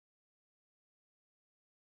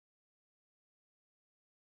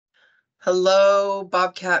Hello,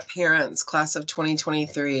 Bobcat parents, class of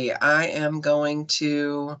 2023. I am going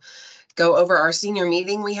to go over our senior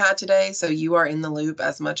meeting we had today, so you are in the loop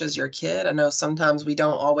as much as your kid. I know sometimes we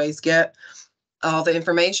don't always get all the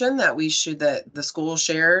information that the school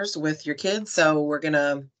shares with your kids, so we're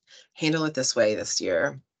gonna handle it this way this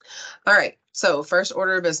year. All right, so first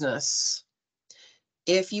order of business.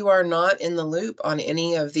 If you are not in the loop on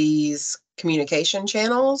any of these communication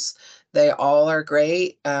channels, they all are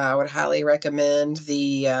great. I would highly recommend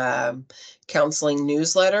the counseling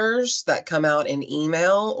newsletters that come out in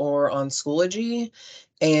email or on Schoology,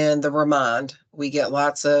 and the Remind. We get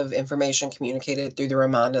lots of information communicated through the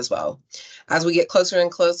Remind as well. As we get closer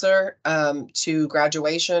and closer to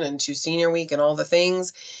graduation and to senior week and all the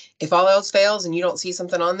things, if all else fails and you don't see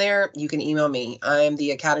something on there, you can email me. I am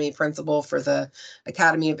the Academy principal for the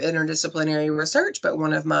Academy of Interdisciplinary Research, but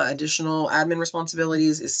one of my additional admin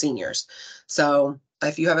responsibilities is seniors. So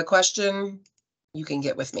if you have a question, you can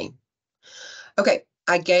get with me. Okay,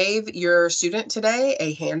 I gave your student today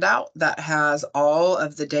a handout that has all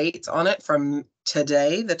of the dates on it from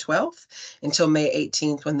today, the 12th, until May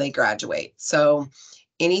 18th when they graduate. So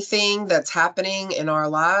anything that's happening in our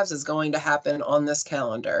lives is going to happen on this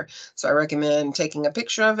calendar. So I recommend taking a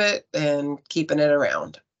picture of it and keeping it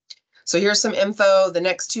around. So here's some info. The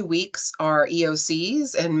next 2 weeks are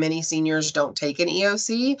EOCs, and many seniors don't take an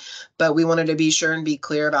EOC, but we wanted to be sure and be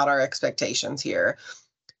clear about our expectations here.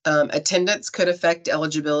 Attendance could affect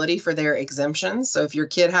eligibility for their exemptions. So if your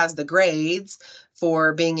kid has the grades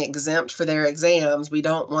for being exempt for their exams, we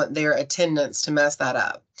don't want their attendance to mess that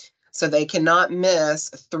up. So they cannot miss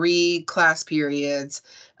 3 class periods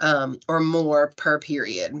or more per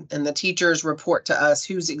period. And the teachers report to us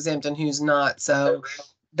who's exempt and who's not. So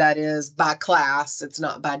that is by class, it's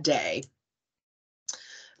not by day.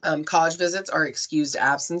 College visits are excused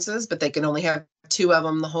absences, but they can only have 2 of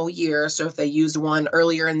them the whole year. So if they used one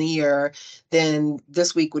earlier in the year, then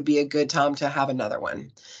this week would be a good time to have another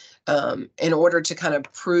one. In order to kind of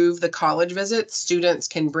prove the college visits, students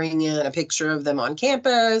can bring in a picture of them on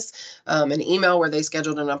campus, an email where they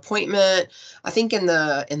scheduled an appointment. I think in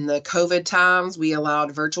the COVID times, we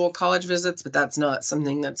allowed virtual college visits, but that's not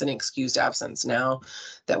something that's an excused absence now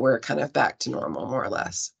that we're kind of back to normal, more or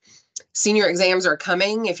less. Senior exams are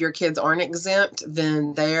coming. If your kids aren't exempt,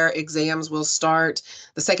 then their exams will start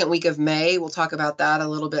the second week of May. We'll talk about that a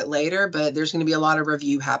little bit later, but there's going to be a lot of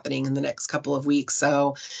review happening in the next couple of weeks.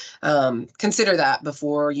 So consider that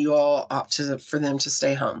before you all opt for them to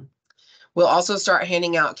stay home. We'll also start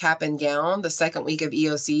handing out cap and gown the second week of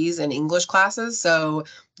EOCs and English classes. So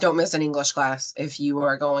don't miss an English class if you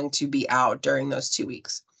are going to be out during those 2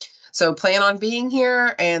 weeks. So plan on being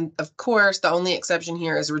here. And of course, the only exception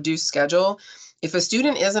here is reduced schedule. If a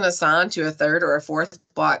student isn't assigned to a 3rd or a 4th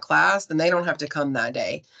block class, then they don't have to come that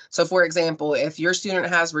day. So for example, if your student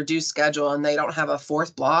has reduced schedule and they don't have a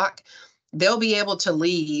 4th block, they'll be able to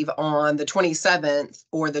leave on the 27th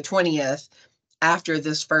or the 20th after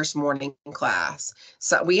this first morning class.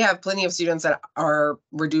 So we have plenty of students that are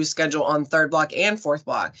reduced schedule on 3rd block and 4th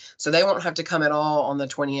block. So they won't have to come at all on the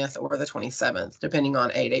 20th or the 27th, depending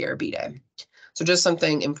on A day or B day. So just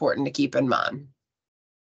something important to keep in mind.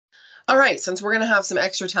 All right, since we're going to have some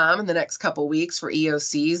extra time in the next couple weeks for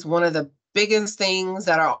EOCs, one of the biggest things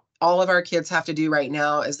that all of our kids have to do right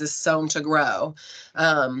now is this Sown to Grow.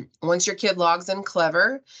 Once your kid logs in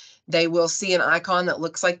Clever, they will see an icon that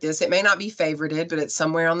looks like this. It may not be favorited, but it's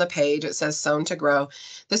somewhere on the page. It says Sown to Grow.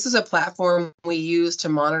 This is a platform we use to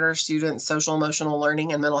monitor students' social emotional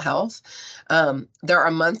learning and mental health. There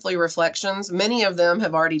are monthly reflections. Many of them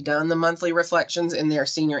have already done the monthly reflections in their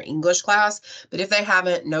senior English class, but if they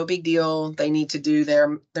haven't, no big deal. They need to do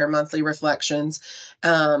their monthly reflections.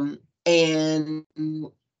 And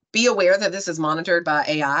be aware that this is monitored by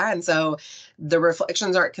AI. And so the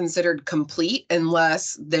reflections aren't considered complete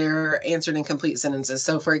unless they're answered in complete sentences.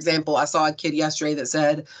 So for example, I saw a kid yesterday that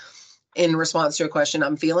said, in response to a question,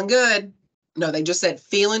 "I'm feeling good." No, they just said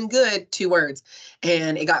feeling good, 2 words.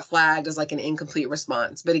 And it got flagged as like an incomplete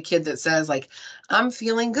response. But a kid that says like, "I'm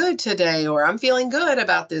feeling good today," or "I'm feeling good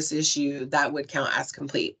about this issue," that would count as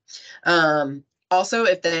complete. Also,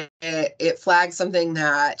 if it flags something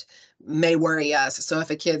that may worry us. So if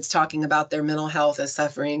a kid's talking about their mental health is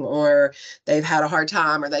suffering, or they've had a hard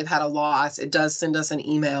time, or they've had a loss, it does send us an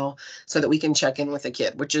email so that we can check in with the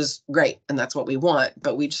kid, which is great. And that's what we want,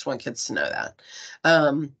 but we just want kids to know that.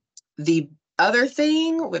 The other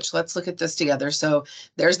thing, which let's look at this together. So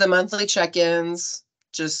there's the monthly check-ins,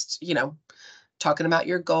 just, talking about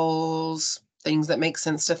your goals, things that make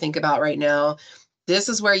sense to think about right now. This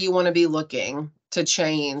is where you want to be looking. to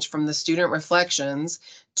change from the student reflections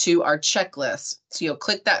to our checklist. So you'll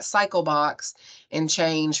click that cycle box and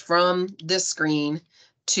change from this screen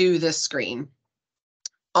to this screen.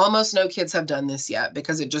 Almost no kids have done this yet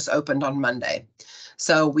because it just opened on Monday.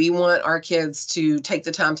 So we want our kids to take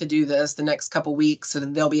the time to do this the next couple weeks so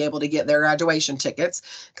that they'll be able to get their graduation tickets,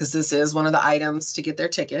 because this is one of the items to get their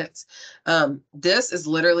tickets. This is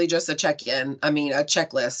literally just a check-in, a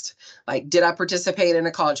checklist. Like, did I participate in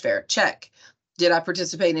a college fair? Check. Did I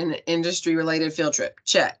participate in an industry-related field trip?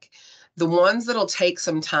 Check. The ones that'll take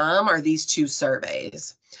some time are these 2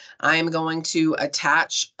 surveys. I am going to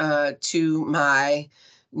attach to my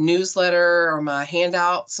newsletter or my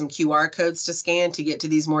handout some QR codes to scan to get to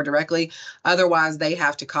these more directly. Otherwise, they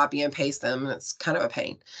have to copy and paste them, and it's kind of a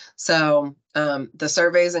pain. So the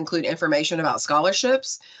surveys include information about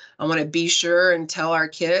scholarships. I want to be sure and tell our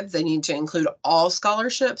kids they need to include all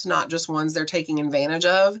scholarships, not just ones they're taking advantage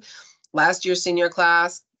of. Last year's senior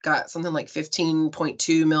class got something like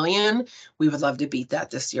 15.2 million. We would love to beat that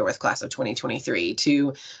this year with class of 2023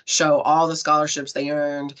 to show all the scholarships they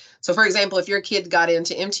earned. So for example, if your kid got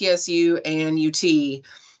into MTSU and UT,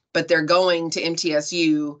 but they're going to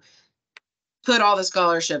MTSU, put all the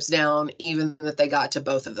scholarships down, even that they got to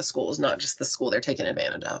both of the schools, not just the school they're taking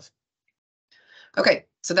advantage of. Okay,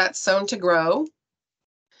 so that's Sewn to Grow.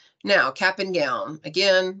 Now, cap and gown.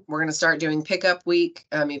 Again, we're going to start doing pickup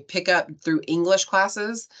through English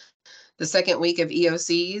classes, the second week of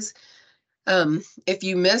EOCs. If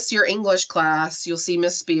you miss your English class, you'll see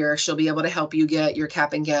Miss Spear. She'll be able to help you get your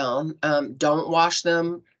cap and gown. Don't wash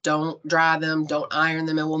them, don't dry them, don't iron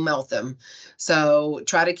them, it will melt them. So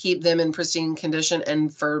try to keep them in pristine condition,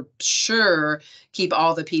 and for sure, keep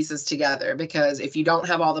all the pieces together, because if you don't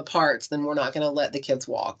have all the parts, then we're not going to let the kids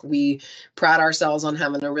walk. We pride ourselves on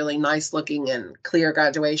having a really nice looking and clear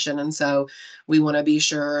graduation, and so we want to be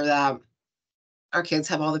sure that our kids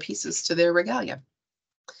have all the pieces to their regalia.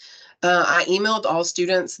 I emailed all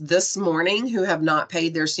students this morning who have not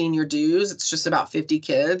paid their senior dues. It's just about 50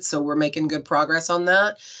 kids, so we're making good progress on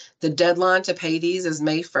that. The deadline to pay these is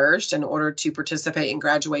May 1st in order to participate in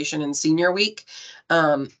graduation and senior week.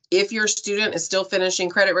 If your student is still finishing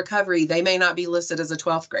credit recovery, they may not be listed as a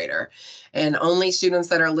 12th grader, and only students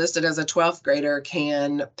that are listed as a 12th grader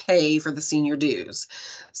can pay for the senior dues.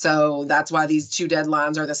 So that's why these 2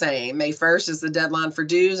 deadlines are the same. May 1st is the deadline for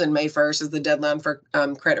dues, and May 1st is the deadline for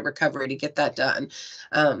credit recovery to get that done.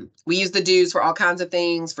 We use the dues for all kinds of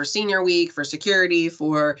things, for senior week, for security,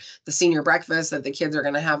 for the senior breakfast that the kids are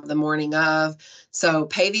going to have the morning of. So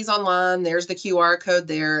pay these online. There's the QR code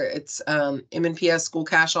there. It's MNPS School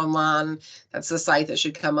Cash Online. That's the site that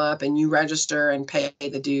should come up, and you register and pay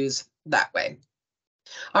the dues that way.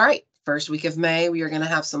 All right. First week of May, we are going to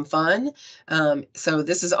have some fun. So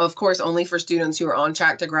this is, of course, only for students who are on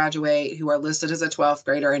track to graduate, who are listed as a 12th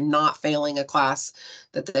grader and not failing a class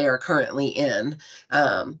that they are currently in.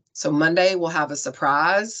 So Monday, we'll have a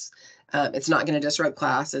surprise. It's not going to disrupt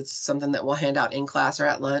class. It's something that we'll hand out in class or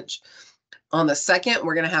at lunch. On the 2nd,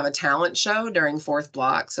 we're going to have a talent show during 4th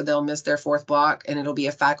block. So they'll miss their 4th block, and it'll be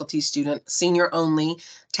a faculty student, senior only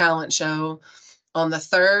talent show. On the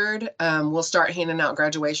 3rd, we'll start handing out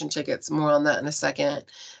graduation tickets. More on that in a second.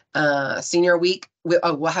 Senior week,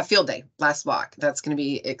 we'll have field day, last block. That's going to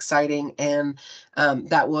be exciting. And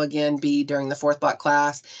that will again be during the 4th block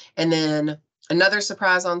class. And then another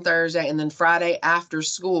surprise on Thursday. And then Friday after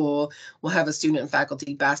school, we'll have a student and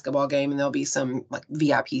faculty basketball game, and there'll be some like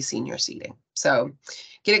VIP senior seating. So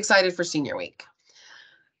get excited for senior week.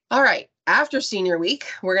 All right. After senior week,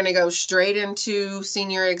 we're going to go straight into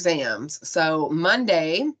senior exams. So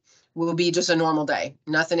Monday will be just a normal day,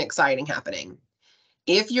 nothing exciting happening.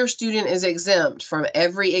 If your student is exempt from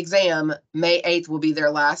every exam, May 8th will be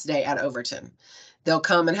their last day at Overton. They'll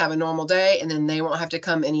come and have a normal day, and then they won't have to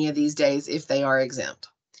come any of these days if they are exempt.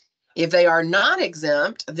 If they are not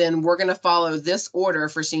exempt, then we're going to follow this order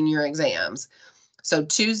for senior exams. So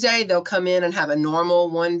Tuesday, they'll come in and have a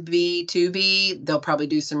normal 1B, 2B. They'll probably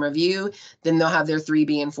do some review. Then they'll have their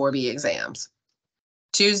 3B and 4B exams.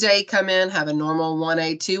 Tuesday, come in, have a normal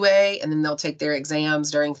 1A, 2A, and then they'll take their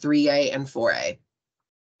exams during 3A and 4A.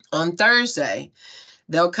 On Thursday,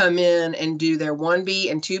 they'll come in and do their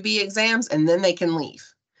 1B and 2B exams, and then they can leave.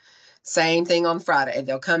 Same thing on Friday.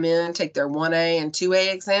 They'll come in, take their 1A and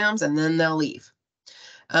 2A exams, and then they'll leave.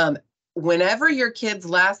 Whenever your kid's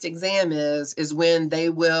last exam is when they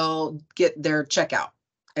will get their checkout,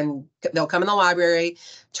 and they'll come in the library,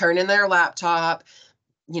 turn in their laptop,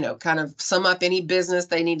 kind of sum up any business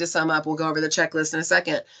they need to sum up. We'll go over the checklist in a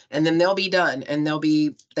second, and then they'll be done, and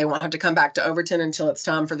they won't have to come back to Overton until it's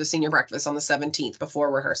time for the senior breakfast on the 17th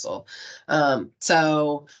before rehearsal.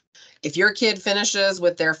 So If your kid finishes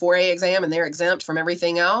with their 4A exam and they're exempt from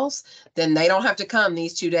everything else, then they don't have to come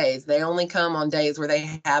these 2 days. They only come on days where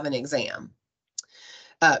they have an exam.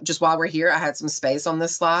 Just while we're here, I had some space on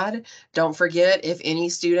this slide. Don't forget, if any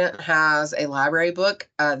student has a library book,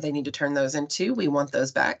 they need to turn those in too. We want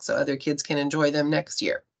those back so other kids can enjoy them next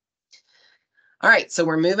year. All right, so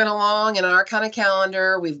we're moving along in our kind of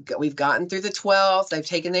calendar. We've gotten through the 12th. They've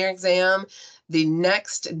taken their exam. The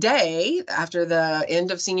next day after the end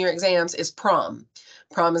of senior exams is prom.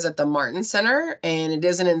 Prom is at the Martin Center, and it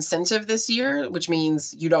is an incentive this year, which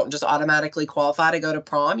means you don't just automatically qualify to go to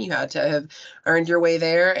prom. You had to have earned your way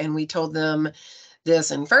there. And we told them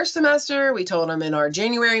this in first semester. We told them in our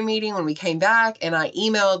January meeting when we came back, and I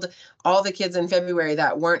emailed all the kids in February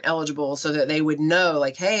that weren't eligible so that they would know,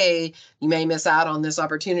 like, hey, you may miss out on this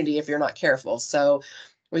opportunity if you're not careful. So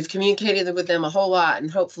we've communicated with them a whole lot,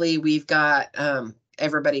 and hopefully we've got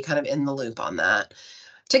everybody kind of in the loop on that.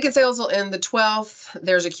 Ticket sales will end the 12th.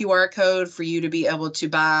 There's a QR code for you to be able to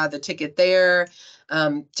buy the ticket there.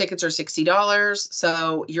 Tickets are $60.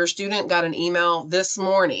 So your student got an email this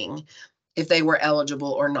morning if they were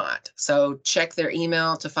eligible or not. So check their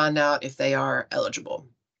email to find out if they are eligible.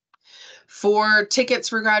 For tickets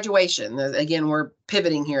for graduation, again, we're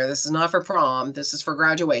pivoting here. This is not for prom. This is for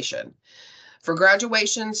graduation. For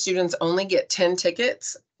graduation, students only get 10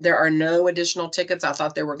 tickets. There are no additional tickets. I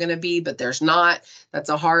thought there were going to be, but there's not. That's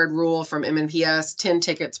a hard rule from MNPS, 10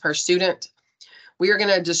 tickets per student. We are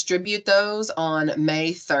going to distribute those on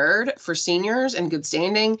May 3rd for seniors in good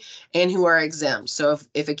standing and who are exempt. So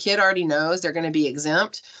if a kid already knows they're going to be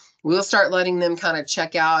exempt, we'll start letting them kind of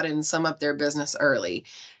check out and sum up their business early.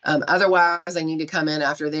 Otherwise, they need to come in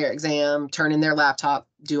after their exam, turn in their laptop,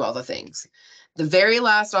 do all the things. The very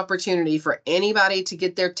last opportunity for anybody to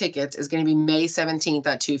get their tickets is going to be May 17th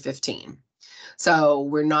at 2:15. So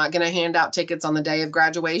we're not going to hand out tickets on the day of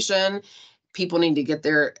graduation. People need to get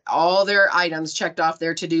all their items checked off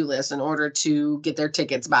their to-do list in order to get their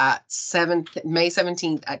tickets by May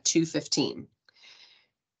 17th at 2:15.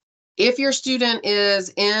 If your student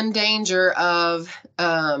is in danger of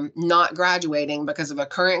not graduating because of a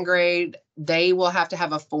current grade, they will have to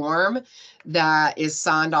have a form that is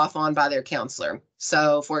signed off on by their counselor.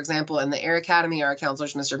 So, for example, in the Air Academy, our counselor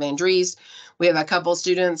is Mr. Van Dries. We have a couple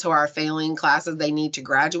students who are failing classes they need to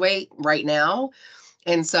graduate right now.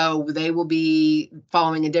 And so they will be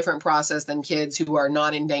following a different process than kids who are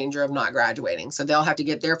not in danger of not graduating. So they'll have to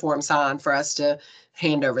get their form signed for us to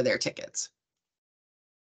hand over their tickets.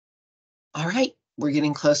 All right, we're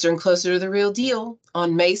getting closer and closer to the real deal.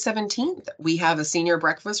 On May 17th, we have a senior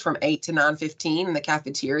breakfast from 8 to 9:15 in the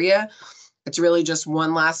cafeteria. It's really just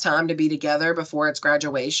one last time to be together before it's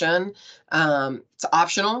graduation. It's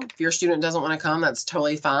optional. If your student doesn't want to come, that's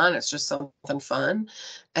totally fine. It's just something fun.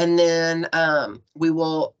 And then we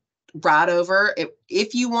will ride over.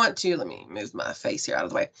 If you want to, let me move my face here out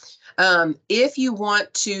of the way. If you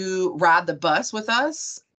want to ride the bus with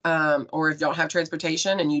us, or if you don't have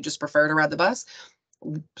transportation and you just prefer to ride the bus,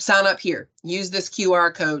 sign up here. Use this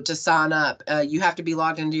QR code to sign up. You have to be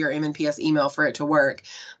logged into your MNPS email for it to work.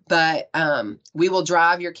 But we will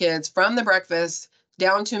drive your kids from the breakfast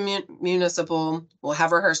down to Municipal. We'll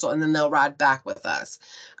have rehearsal, and then they'll ride back with us.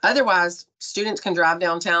 Otherwise, students can drive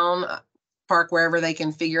downtown, park wherever they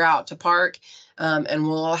can figure out to park, and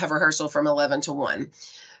we'll all have rehearsal from 11 to 1.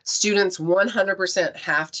 Students 100%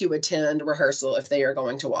 have to attend rehearsal if they are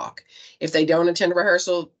going to walk. If they don't attend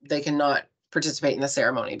rehearsal, they cannot participate in the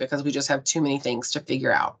ceremony because we just have too many things to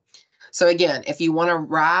figure out. So again, if you want to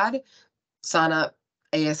ride, sign up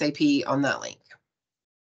ASAP on that link.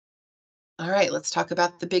 All right, let's talk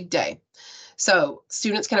about the big day. So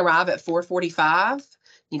students can arrive at 4:45.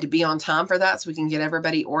 Need to be on time for that so we can get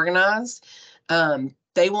everybody organized.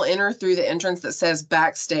 They will enter through the entrance that says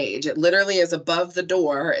backstage. It literally is above the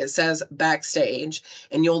door. It says backstage,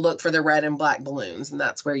 and you'll look for the red and black balloons, and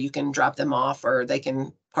that's where you can drop them off, or they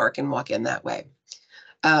can park and walk in that way.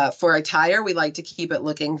 For attire, we like to keep it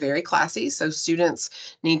looking very classy. So students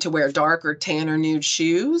need to wear dark or tan or nude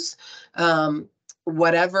shoes.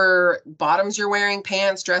 Whatever bottoms you're wearing,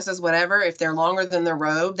 pants, dresses, whatever, if they're longer than the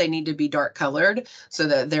robe, they need to be dark colored so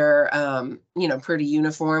that they're, pretty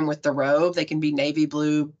uniform with the robe. They can be navy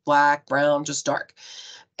blue, black, brown, just dark.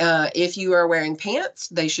 If you are wearing pants,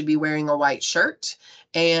 they should be wearing a white shirt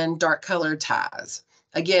and dark colored ties.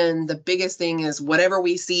 Again, the biggest thing is whatever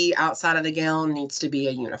we see outside of the gown needs to be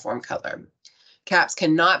a uniform color. Caps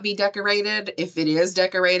cannot be decorated. If it is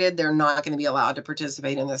decorated, they're not going to be allowed to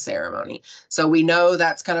participate in the ceremony. So we know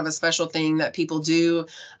that's kind of a special thing that people do.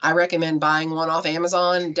 I recommend buying one off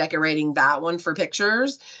Amazon, decorating that one for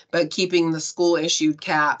pictures, but keeping the school issued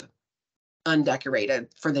cap undecorated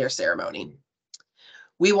for their ceremony.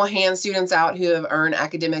 We will hand students out who have earned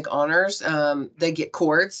academic honors. They get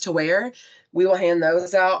cords to wear. We will hand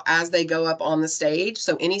those out as they go up on the stage.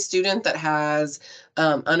 So any student that has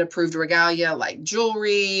unapproved regalia like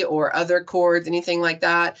jewelry or other cords, anything like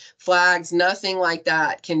that, flags, nothing like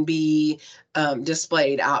that can be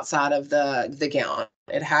displayed outside of the gown.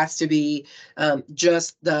 It has to be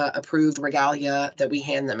just the approved regalia that we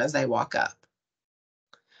hand them as they walk up.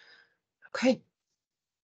 Okay.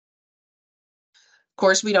 Of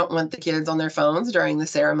course, we don't want the kids on their phones during the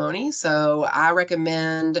ceremony, so I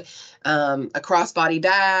recommend a crossbody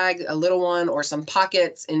bag, a little one, or some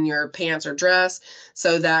pockets in your pants or dress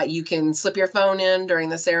so that you can slip your phone in during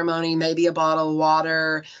the ceremony, maybe a bottle of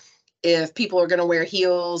water. If people are going to wear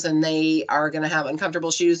heels and they are going to have uncomfortable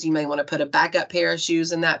shoes, you may want to put a backup pair of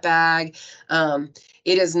shoes in that bag.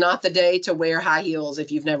 It is not the day to wear high heels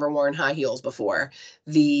if you've never worn high heels before.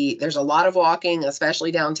 There's a lot of walking,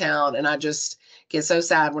 especially downtown, and I just get so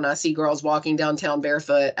sad when I see girls walking downtown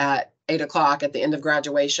barefoot at 8 o'clock at the end of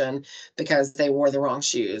graduation because they wore the wrong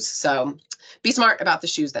shoes. So be smart about the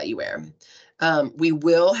shoes that you wear. We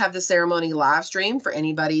will have the ceremony live stream for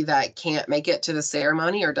anybody that can't make it to the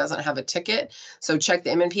ceremony or doesn't have a ticket. So check the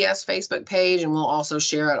MNPS Facebook page, and we'll also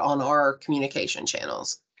share it on our communication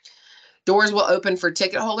channels. Doors will open for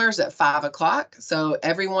ticket holders at 5 o'clock. So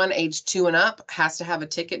everyone age 2 and up has to have a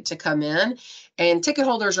ticket to come in. And ticket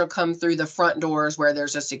holders will come through the front doors where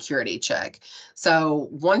there's a security check. So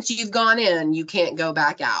once you've gone in, you can't go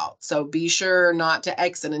back out. So be sure not to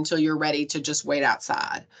exit until you're ready to just wait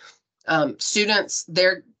outside. Students,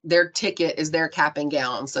 their ticket is their cap and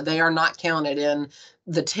gown. So they are not counted in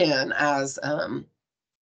the 10 as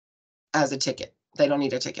a ticket. They don't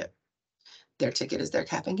need a ticket. Their ticket is their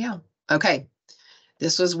cap and gown. Okay,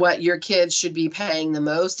 this was what your kids should be paying the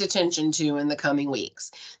most attention to in the coming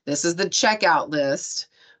weeks. This is the checkout list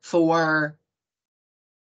for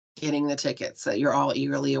getting the tickets that you're all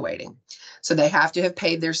eagerly awaiting. So they have to have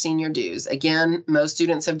paid their senior dues. Again, most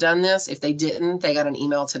students have done this. If they didn't, they got an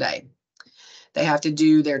email today. They have to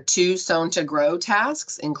do their 2 Sewn to Grow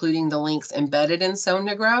tasks, including the links embedded in Sewn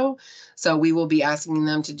to Grow. So we will be asking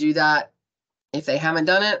them to do that. If they haven't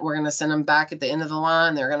done it, we're going to send them back at the end of the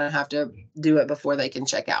line. They're going to have to do it before they can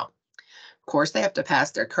check out. Of course, they have to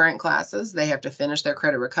pass their current classes. They have to finish their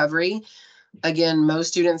credit recovery. Again, most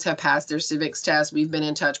students have passed their civics test. We've been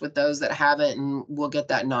in touch with those that haven't, and we'll get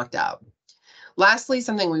that knocked out. Lastly,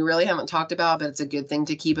 something we really haven't talked about, but it's a good thing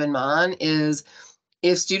to keep in mind, is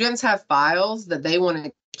if students have files that they want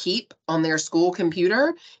to keep on their school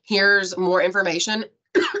computer, here's more information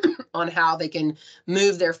on how they can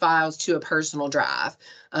move their files to a personal drive.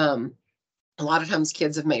 A lot of times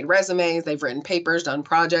kids have made resumes, they've written papers, done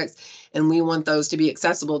projects, and we want those to be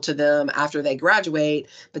accessible to them after they graduate,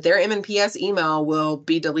 but their MNPS email will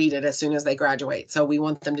be deleted as soon as they graduate. So we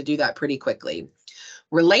want them to do that pretty quickly.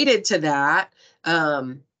 Related to that,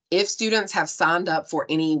 if students have signed up for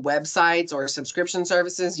any websites or subscription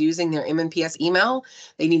services using their MNPS email,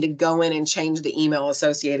 they need to go in and change the email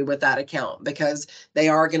associated with that account because they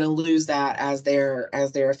are going to lose that as their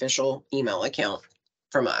official email account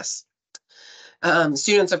from us.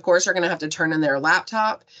 Students, of course, are going to have to turn in their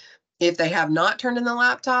laptop. If they have not turned in the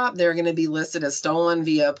laptop, they're going to be listed as stolen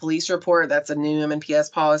via police report. That's a new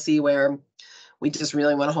MNPS policy where we just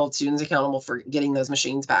really want to hold students accountable for getting those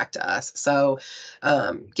machines back to us. So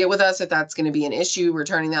get with us if that's going to be an issue,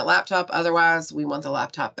 returning that laptop. Otherwise, we want the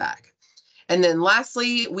laptop back. And then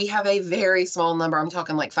lastly, we have a very small number. I'm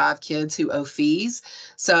talking like 5 kids who owe fees.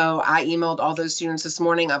 So I emailed all those students this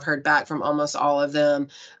morning. I've heard back from almost all of them.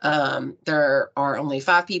 There are only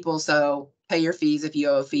 5 people, so pay your fees if you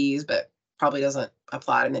owe fees, but probably doesn't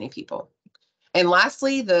apply to many people. And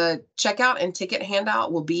lastly, the checkout and ticket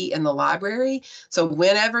handout will be in the library. So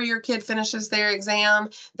whenever your kid finishes their exam,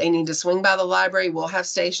 they need to swing by the library. We'll have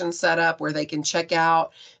stations set up where they can check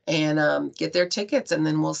out and get their tickets, and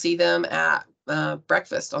then we'll see them at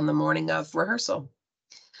breakfast on the morning of rehearsal.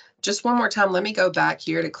 Just one more time, let me go back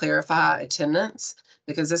here to clarify attendance,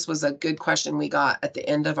 because this was a good question we got at the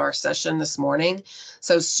end of our session this morning.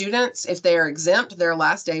 So students, if they are exempt, their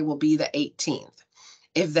last day will be the 18th.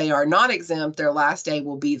 If they are not exempt, their last day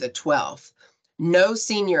will be the 12th. No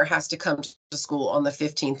senior has to come to school on the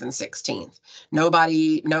 15th and 16th.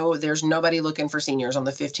 There's nobody looking for seniors on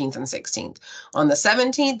the 15th and 16th. On the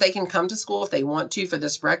 17th, they can come to school if they want to for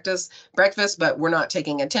this breakfast, but we're not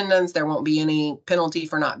taking attendance. There won't be any penalty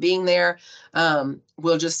for not being there.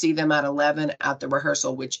 We'll just see them at 11 at the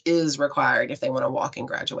rehearsal, which is required if they want to walk in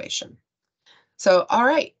graduation. So, all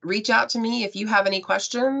right, reach out to me if you have any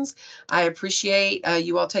questions. I appreciate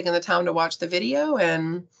you all taking the time to watch the video,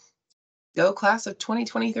 and Go class of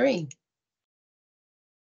 2023.